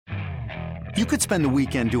You could spend the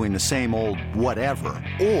weekend doing the same old whatever,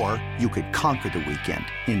 or you could conquer the weekend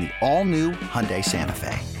in the all-new Hyundai Santa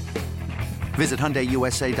Fe. Visit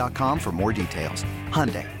HyundaiUSA.com for more details.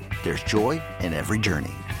 Hyundai, there's joy in every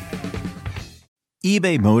journey.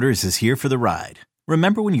 eBay Motors is here for the ride.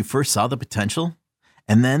 Remember when you first saw the potential?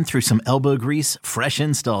 And then through some elbow grease, fresh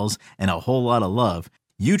installs, and a whole lot of love,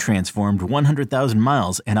 you transformed 100,000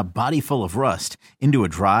 miles and a body full of rust into a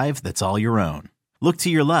drive that's all your own. Look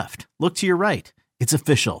to your left. Look to your right. It's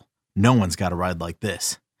official. No one's got a ride like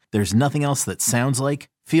this. There's nothing else that sounds like,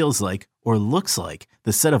 feels like, or looks like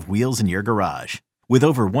the set of wheels in your garage. With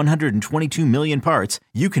over 122 million parts,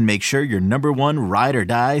 you can make sure your number one ride or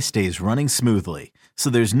die stays running smoothly.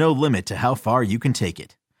 So there's no limit to how far you can take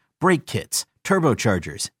it. Brake kits,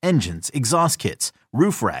 turbochargers, engines, exhaust kits,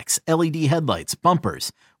 roof racks, LED headlights,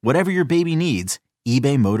 bumpers, whatever your baby needs,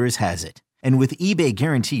 eBay Motors has it. And with eBay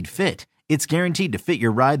Guaranteed Fit, it's guaranteed to fit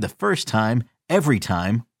your ride the first time, every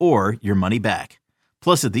time, or your money back.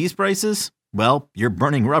 Plus, at these prices, well, you're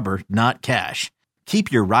burning rubber, not cash. Keep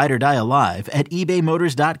your ride or die alive at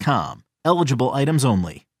ebaymotors.com. Eligible items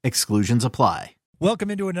only. Exclusions apply.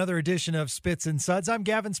 Welcome into another edition of Spits and Suds. I'm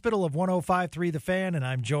Gavin Spittle of 105.3 The Fan, and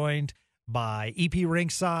I'm joined by EP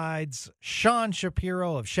Ringside's Sean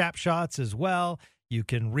Shapiro of Shap Shots as well. You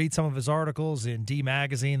can read some of his articles in D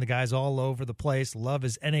Magazine. The guy's all over the place. Love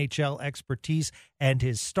his NHL expertise and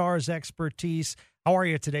his Stars expertise. How are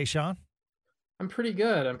you today, Sean? I'm pretty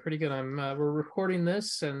good. We're recording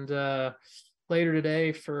this, and later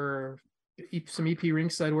today for some EP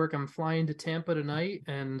Ringside work, I'm flying to Tampa tonight,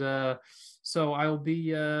 and so I'll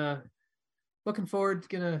be looking forward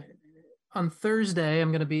to on Thursday.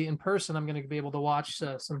 I'm gonna be in person. I'm gonna be able to watch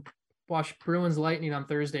Bruins Lightning on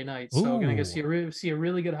Thursday night. So I'm gonna go see a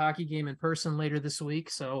really good hockey game in person later this week.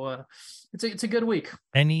 So it's a good week.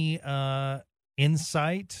 Any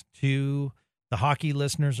insight to the hockey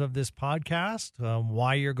listeners of this podcast,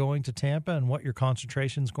 why you're going to Tampa and what your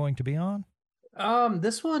concentration is going to be on?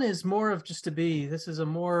 This one is more of this is a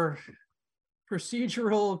more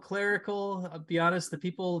procedural, clerical. I'll be honest,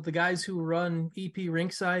 the guys who run EP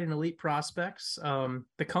Ringside and Elite Prospects,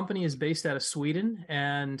 the company is based out of Sweden,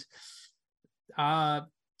 and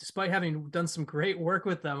despite having done some great work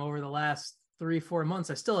with them over the last 3-4 months,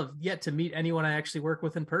 I still have yet to meet anyone I actually work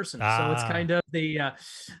with in person. So it's kind of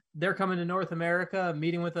they're coming to North America,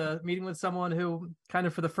 meeting with someone who kind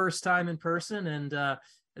of for the first time in person, and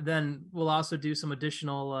then we'll also do some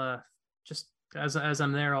additional just as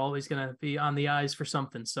I'm there, always going to be on the eyes for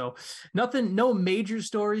something. So no major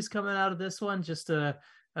stories coming out of this one, just a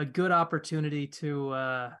good opportunity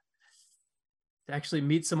to actually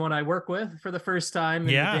meet someone I work with for the first time in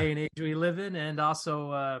the day and age we live in. And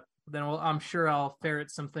also then I'm sure I'll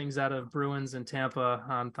ferret some things out of Bruins and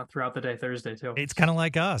Tampa throughout the day, Thursday too. It's kind of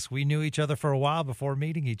like us. We knew each other for a while before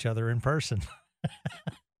meeting each other in person.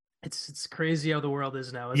 It's crazy how the world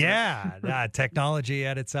is now, isn't it? Technology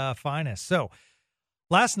at its finest. So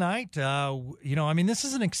last night, this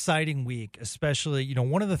is an exciting week, especially,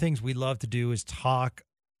 one of the things we love to do is talk,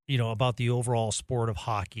 about the overall sport of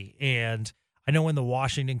hockey. And I know when the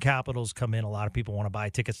Washington Capitals come in, a lot of people want to buy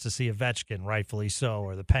tickets to see Ovechkin, rightfully so,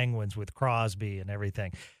 or the Penguins with Crosby and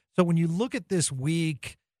everything. So when you look at this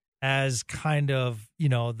week as kind of,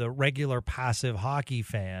 the regular passive hockey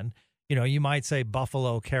fan, you might say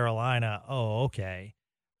Buffalo, Carolina, oh, okay.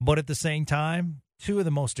 But at the same time, two of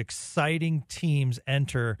the most exciting teams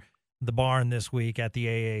enter the barn this week at the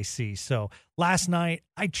AAC. So last night,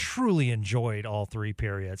 I truly enjoyed all three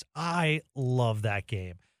periods. I love that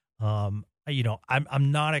game. I'm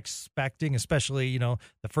not expecting, especially, the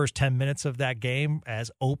first 10 minutes of that game,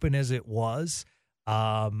 as open as it was.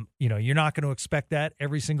 You're not going to expect that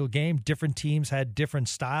every single game. Different teams had different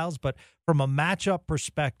styles, but from a matchup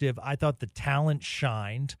perspective, I thought the talent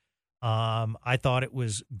shined. I thought it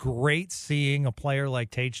was great seeing a player like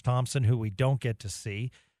Tage Thompson, who we don't get to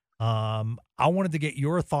see. I wanted to get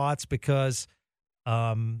your thoughts because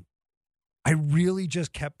I really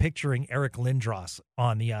just kept picturing Eric Lindros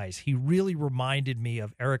on the ice. He really reminded me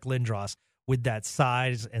of Eric Lindros with that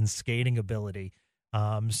size and skating ability.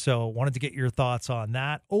 So wanted to get your thoughts on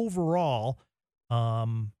that. Overall,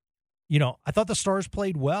 I thought the Stars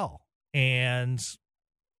played well. And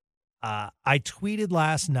I tweeted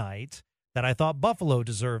last night that I thought Buffalo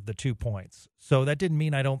deserved the 2 points. So that didn't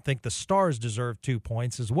mean I don't think the Stars deserved 2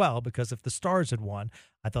 points as well, because if the Stars had won,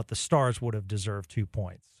 I thought the Stars would have deserved 2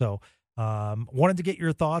 points. So wanted to get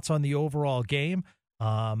your thoughts on the overall game.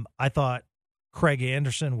 I thought Craig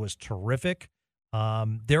Anderson was terrific.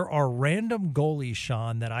 There are random goalies,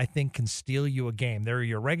 Sean, that I think can steal you a game. There are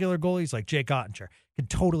your regular goalies like Jake Ottinger, can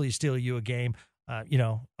totally steal you a game.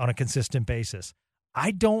 on a consistent basis.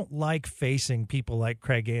 I don't like facing people like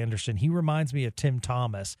Craig Anderson. He reminds me of Tim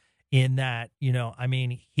Thomas in that,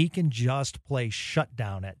 he can just play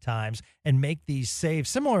shutdown at times and make these saves.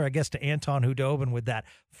 Similar, I guess, to Anton Hudobin with that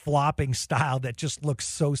flopping style that just looks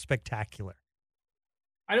so spectacular.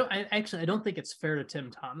 I don't think it's fair to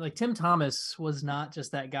Tim Thomas. Like, Tim Thomas was not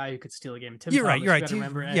just that guy who could steal a game. You're right.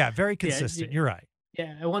 Very consistent. You're right.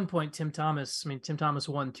 Yeah, at one point, Tim Thomas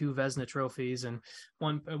won 2 Vezina trophies, and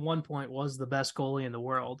at one point was the best goalie in the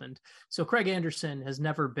world. And so Craig Anderson has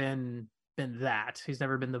never been that. He's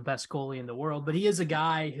never been the best goalie in the world, but he is a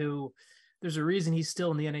guy who, there's a reason he's still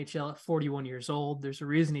in the NHL at 41 years old. There's a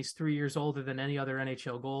reason he's 3 years older than any other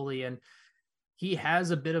NHL goalie, and he has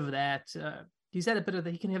a bit of that. He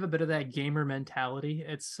can have a bit of that gamer mentality.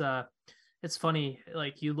 It's funny.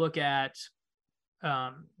 Like, you look at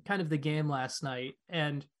kind of the game last night,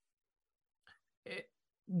 and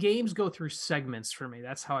games go through segments for me.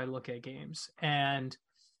 That's how I look at games. And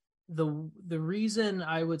the reason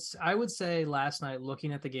I would say last night,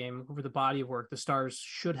 looking at the game over the body of work, the Stars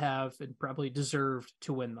should have and probably deserved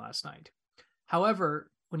to win last night. However,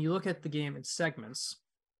 when you look at the game in segments,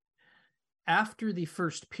 after the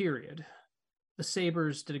first period, the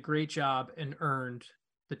Sabres did a great job and earned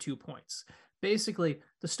the 2 points. Basically,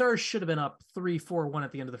 the Stars should have been up 3-4-1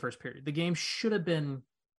 at the end of the first period. The game should have been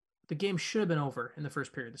over in the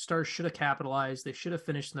first period. The Stars should have capitalized. They should have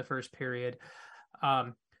finished in the first period.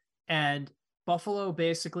 And Buffalo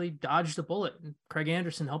basically dodged a bullet. Craig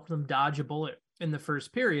Anderson helped them dodge a bullet in the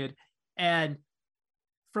first period. And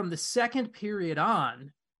from the second period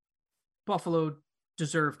on, Buffalo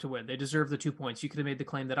deserved to win. They deserved the 2 points. You could have made the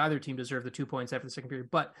claim that either team deserved the 2 points after the second period,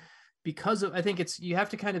 but because of, I think you have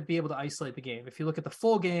to kind of be able to isolate the game. If you look at the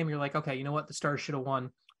full game, you're like, okay, you know what? The Stars should have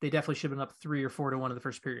won. They definitely should have been up 3 or 4-1 in the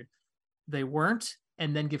first period. They weren't.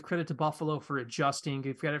 And then give credit to Buffalo for adjusting,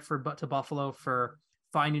 give credit to Buffalo for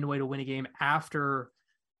finding a way to win a game after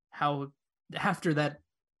that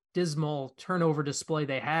dismal turnover display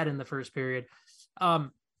they had in the first period. The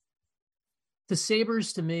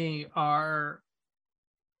Sabres, to me, are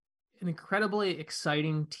an incredibly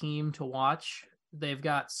exciting team to watch. They've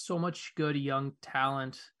got so much good young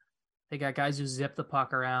talent. They got guys who zip the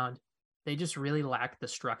puck around. They just really lack the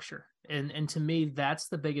structure. And to me, that's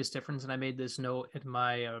the biggest difference. And I made this note in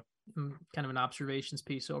my kind of an observations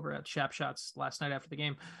piece over at Shap Shots last night after the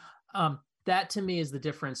game. That to me is the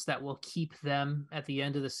difference that will keep them at the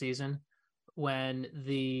end of the season when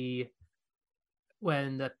the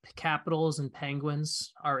Capitals and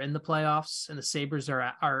Penguins are in the playoffs and the Sabres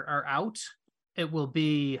are out. It will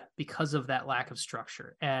be because of that lack of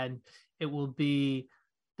structure, and it will be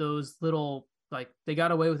those little, like, they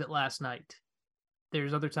got away with it last night.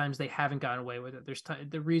 There's other times they haven't gotten away with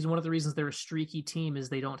it. One of the reasons they're a streaky team is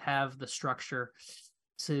they don't have the structure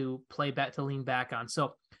to lean back on.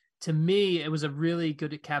 So to me, it was a really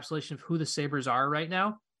good encapsulation of who the Sabres are right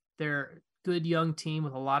now. They're a good young team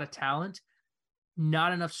with a lot of talent,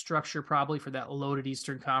 not enough structure probably for that loaded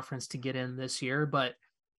Eastern Conference to get in this year, but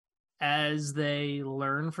as they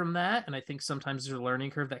learn from that, and I think sometimes there's a learning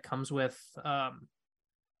curve that comes with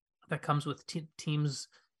teams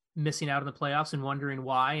missing out in the playoffs and wondering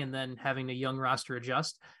why, and then having a young roster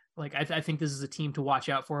adjust. Like, I think this is a team to watch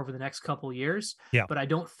out for over the next couple of years. Yeah. But I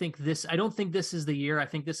don't think this is the year. I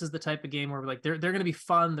think this is the type of game where, like, they're going to be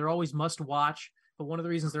fun. They're always must watch. But one of the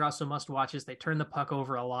reasons they're also must watch is they turn the puck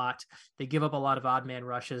over a lot. They give up a lot of odd man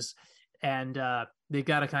rushes, and they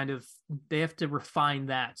have to refine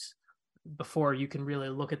that before you can really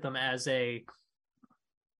look at them as a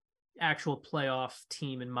actual playoff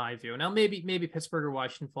team, in my view. Now, maybe Pittsburgh or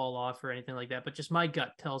Washington fall off or anything like that, but just my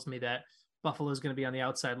gut tells me that Buffalo is going to be on the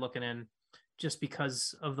outside looking in just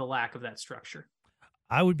because of the lack of that structure.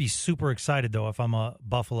 I would be super excited, though, if I'm a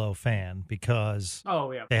Buffalo fan, because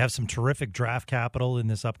they have some terrific draft capital in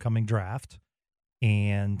this upcoming draft,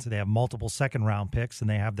 and they have multiple second-round picks, and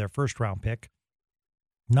they have their first-round pick.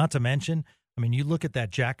 Not to mention, I mean, you look at that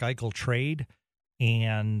Jack Eichel trade,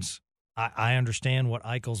 and I understand what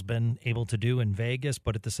Eichel's been able to do in Vegas,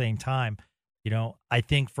 but at the same time, I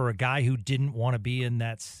think for a guy who didn't want to be in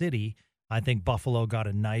that city, I think Buffalo got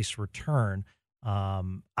a nice return.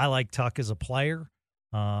 I like Tuck as a player,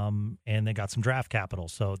 and they got some draft capital,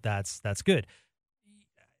 so that's good.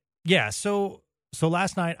 Yeah, so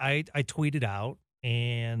last night I tweeted out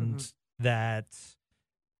and that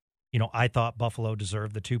I thought Buffalo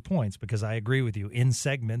deserved the 2 points, because I agree with you. In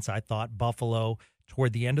segments, I thought Buffalo,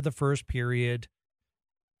 toward the end of the first period,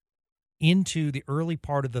 into the early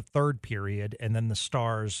part of the third period, and then the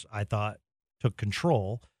Stars, I thought, took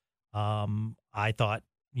control. I thought,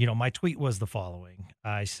 my tweet was the following.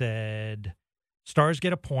 I said, Stars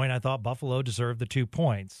get a point. I thought Buffalo deserved the 2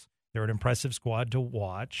 points. They're an impressive squad to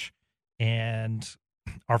watch. And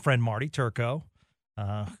our friend Marty Turco,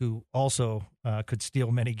 who also could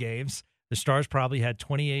steal many games, the Stars probably had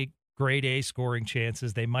 28 grade A scoring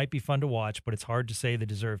chances. They might be fun to watch, but it's hard to say they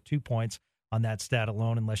deserve 2 points on that stat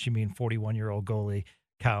alone, unless you mean 41-year-old goalie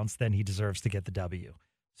counts, then he deserves to get the W.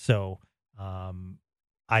 So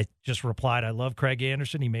I just replied, I love Craig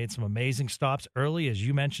Anderson. He made some amazing stops early, as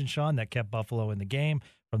you mentioned, Sean, that kept Buffalo in the game.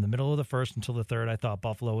 From the middle of the first until the third, I thought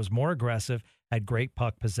Buffalo was more aggressive, had great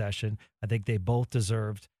puck possession. I think they both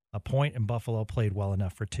deserved a point, and Buffalo played well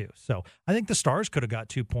enough for 2. So I think the Stars could have got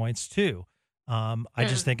 2 points too. I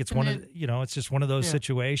just think it's it's just one of those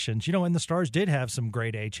situations, and the Stars did have some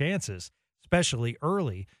grade A chances, especially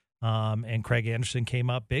early. And Craig Anderson came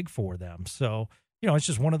up big for them. So, it's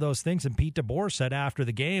just one of those things. And Pete DeBoer said after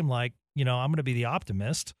the game, I'm going to be the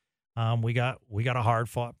optimist. We got a hard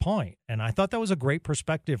fought point. And I thought that was a great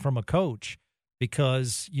perspective from a coach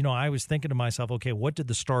because, I was thinking to myself, okay, what did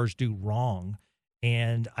the Stars do wrong?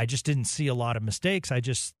 And I just didn't see a lot of mistakes. I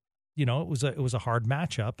just, it was a hard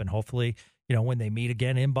matchup, and hopefully, when they meet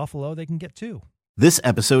again in Buffalo, they can get 2. This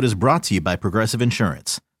episode is brought to you by Progressive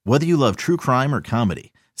Insurance. Whether you love true crime or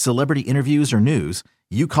comedy, celebrity interviews or news,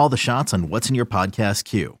 you call the shots on what's in your podcast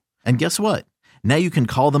queue. And guess what? Now you can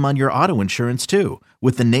call them on your auto insurance too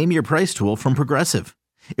with the Name Your Price tool from Progressive.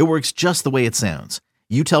 It works just the way it sounds.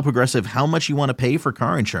 You tell Progressive how much you want to pay for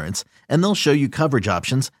car insurance, and they'll show you coverage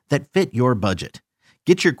options that fit your budget.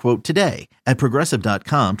 Get your quote today at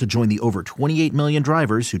Progressive.com to join the over 28 million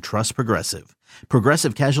drivers who trust Progressive.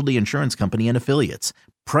 Progressive Casualty Insurance Company and Affiliates.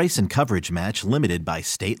 Price and coverage match limited by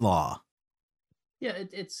state law. Yeah,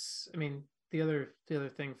 the other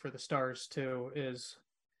thing for the Stars too is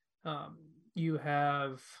you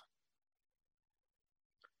have,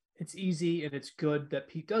 it's easy and it's good that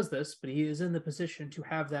Pete does this, but he is in the position to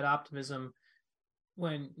have that optimism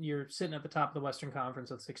when you're sitting at the top of the Western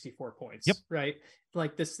Conference with 64 points, right?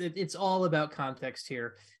 Like this, it's all about context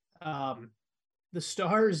here. The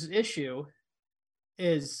Stars issue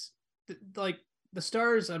is the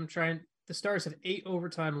Stars have 8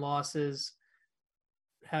 overtime losses.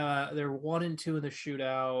 They're 1-2 in the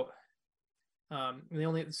shootout. They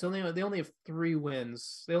only have 3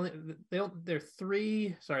 wins. They're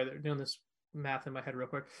doing this math in my head real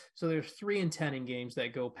quick. So there's 3-10 in games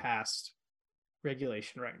that go past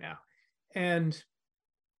regulation right now. And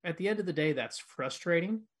at the end of the day, that's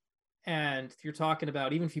frustrating. And you're talking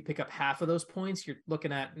about, even if you pick up half of those points, you're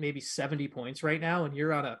looking at maybe 70 points right now. And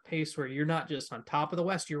you're on a pace where you're not just on top of the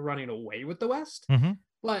West, you're running away with the West. Mm-hmm.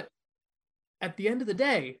 But at the end of the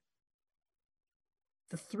day,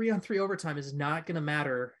 the 3-on-3 overtime is not going to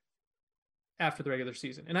matter after the regular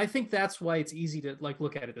season. And I think that's why it's easy to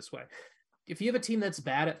look at it this way. If you have a team that's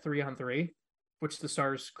bad at 3-on-3, which the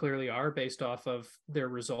Stars clearly are based off of their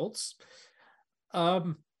results,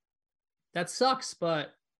 that sucks,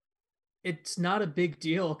 but it's not a big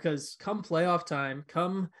deal, because come playoff time,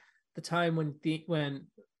 come the time when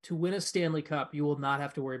to win a Stanley Cup, you will not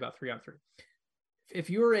have to worry about 3-on-3. If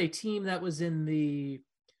you're a team that was in the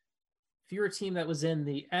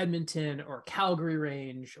Edmonton or Calgary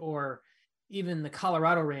range, or even the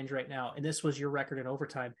Colorado range right now, and this was your record in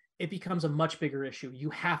overtime, it becomes a much bigger issue. You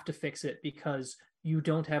have to fix it because you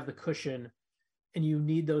don't have the cushion, and you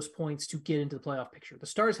need those points to get into the playoff picture. The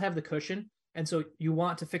Stars have the cushion, and so you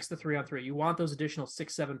want to fix the 3-on-3. You want those additional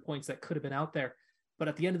 6-7 points that could have been out there. But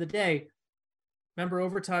at the end of the day, remember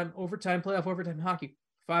overtime hockey,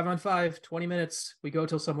 5-on-5, 20 minutes, we go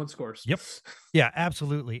till someone scores. Yep. Yeah,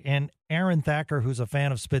 absolutely. And Aaron Thacker, who's a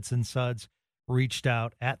fan of Spits and Suds, reached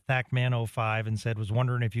out at ThackMan05 and said, was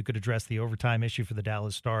wondering if you could address the overtime issue for the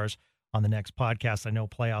Dallas Stars on the next podcast. I know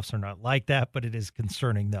playoffs are not like that, but it is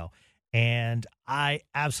concerning though. And I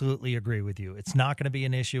absolutely agree with you. It's not going to be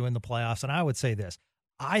an issue in the playoffs. And I would say this,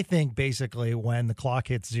 I think basically when the clock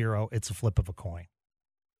hits 0, it's a flip of a coin.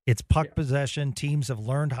 It's puck possession. Teams have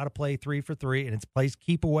learned how to play 3-for-3, and it's plays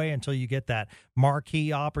keep away until you get that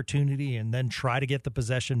marquee opportunity and then try to get the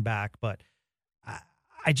possession back. But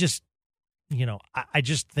I just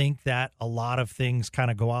think that a lot of things kind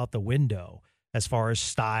of go out the window as far as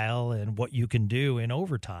style and what you can do in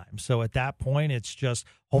overtime. So at that point, it's just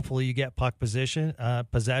hopefully you get puck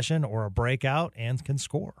possession or a breakout and can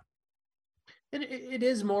score. It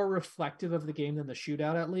is more reflective of the game than the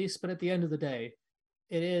shootout, at least. But at the end of the day,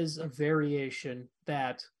 it is a variation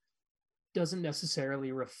that doesn't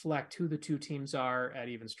necessarily reflect who the two teams are at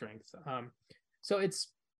even strength. So it's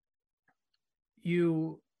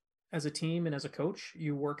you as a team and as a coach,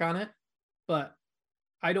 you work on it. But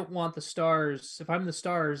I don't want the Stars, if I'm the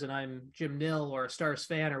Stars and I'm Jim Nill or a Stars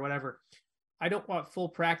fan or whatever, I don't want full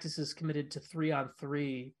practices committed to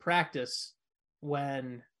 3-on-3 practice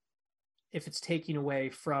when if it's taking away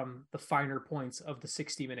from the finer points of the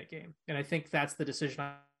 60-minute game. And I think that's the decision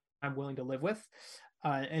I'm willing to live with.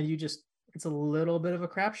 And it's a little bit of a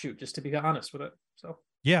crapshoot, just to be honest with it. So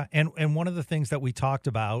yeah, and one of the things that we talked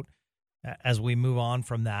about as we move on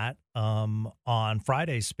from that on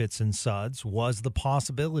Friday's Spits and Suds was the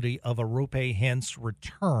possibility of a Roope Hintz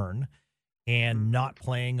return and not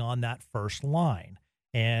playing on that first line.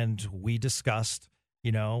 And we discussed,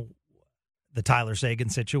 the Tyler Seguin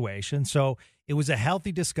situation. So it was a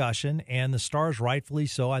healthy discussion, and the Stars, rightfully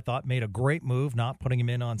so, I thought made a great move not putting him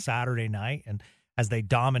in on Saturday night. And as they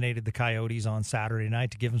dominated the Coyotes on Saturday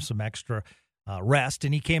night to give him some extra rest.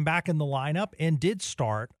 And he came back in the lineup and did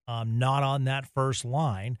start not on that first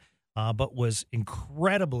line, but was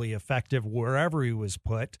incredibly effective wherever he was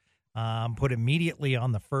put immediately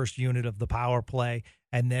on the first unit of the power play.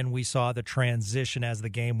 And then we saw the transition as the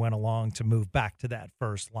game went along to move back to that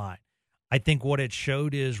first line. I think what it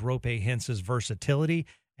showed is Roope Hintz's versatility.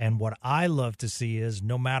 And what I love to see is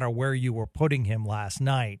no matter where you were putting him last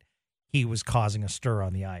night, he was causing a stir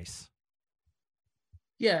on the ice.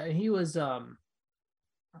 Yeah, he was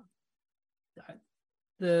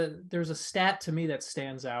there's a stat to me that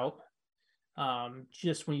stands out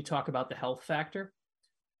just when you talk about the health factor.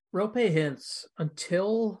 Roope Hintz,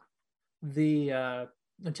 until the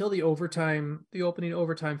opening overtime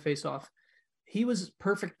faceoff, he was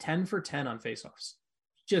perfect 10 for 10 on faceoffs.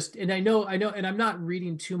 And I know, and I'm not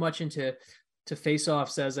reading too much into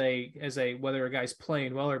faceoffs as a whether a guy's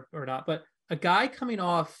playing well or not, but a guy coming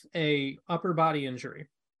off a upper body injury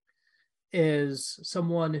is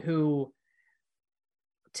someone who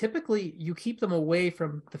typically you keep them away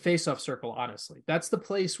from the faceoff circle. Honestly, that's the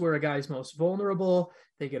place where a guy's most vulnerable.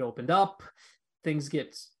 They get opened up, things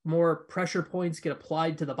get more pressure points get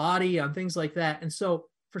applied to the body on things like that. And so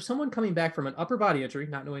for someone coming back from an upper body injury,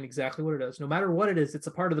 not knowing exactly what it is, no matter what it is, it's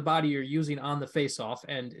a part of the body you're using on the faceoff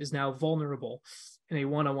and is now vulnerable in a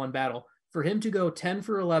one-on-one battle. For him to go 10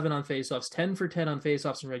 for 11 on faceoffs, 10 for 10 on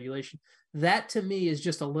faceoffs in regulation, that to me is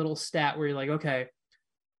just a little stat where you're like, okay,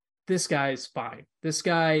 this guy's fine. This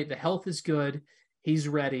guy, the health is good. He's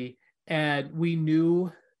ready. And we knew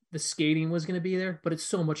the skating was going to be there, but it's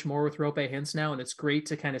so much more with Roope Hintz now. And it's great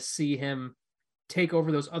to kind of see him take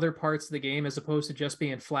over those other parts of the game as opposed to just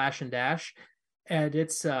being flash and dash. And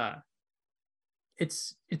it's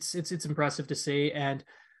impressive to see. And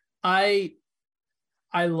I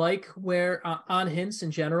like where on Hintz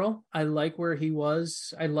in general, I like where he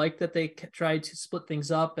was. I like that they tried to split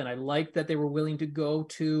things up, and I like that they were willing to go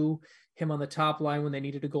to him on the top line when they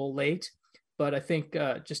needed a goal late. But I think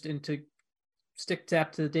to stick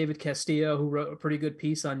tap to David Castillo, who wrote a pretty good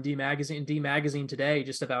piece on D Magazine today,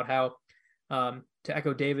 just about how to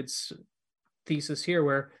echo David's thesis here,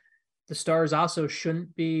 where the Stars also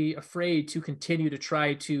shouldn't be afraid to continue to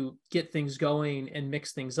try to get things going and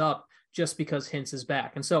mix things up just because Hintz is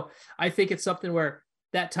back. And so I think it's something where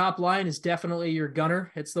that top line is definitely your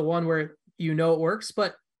gunner. It's the one where it works,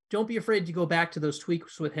 but don't be afraid to go back to those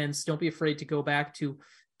tweaks with Hintz. Don't be afraid to go back to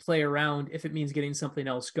play around if it means getting something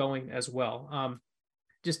else going as well.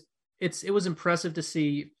 It was impressive to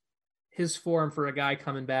see his form for a guy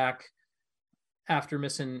coming back after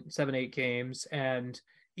missing 7-8 games, and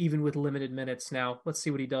even with limited minutes. Now let's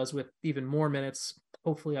see what he does with even more minutes,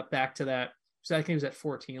 hopefully up back to that. So I think he was at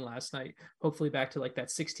 14 last night, hopefully back to like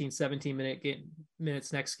that 16, 17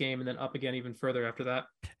 minutes next game, and then up again even further after that.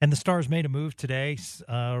 And the Stars made a move today,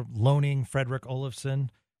 loaning Fredrik Olofsson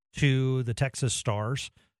to the Texas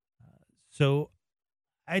Stars. So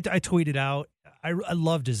I tweeted out, I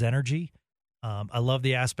loved his energy. I love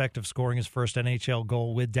the aspect of scoring his first NHL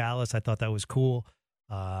goal with Dallas. I thought that was cool.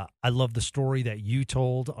 I love the story that you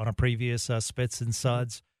told on a previous Spits and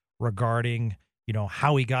Suds regarding,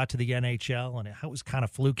 how he got to the NHL, and how it was kind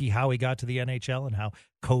of fluky how he got to the NHL and how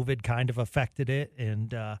COVID kind of affected it.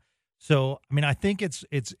 And so, I think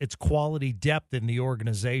it's quality depth in the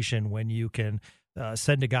organization when you can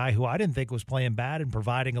send a guy who I didn't think was playing bad and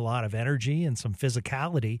providing a lot of energy and some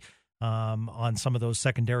physicality on some of those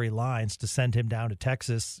secondary lines to send him down to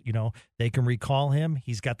Texas. They can recall him.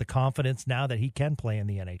 He's got the confidence now that he can play in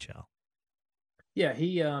the NHL. Yeah,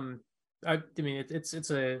 he.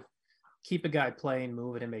 It's a keep a guy playing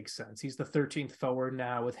move, and it makes sense. He's the 13th forward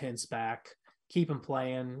now with Hintz back. Keep him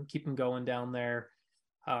playing. Keep him going down there.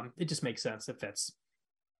 It just makes sense. It fits.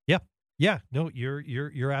 Yeah. No,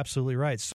 you're absolutely right.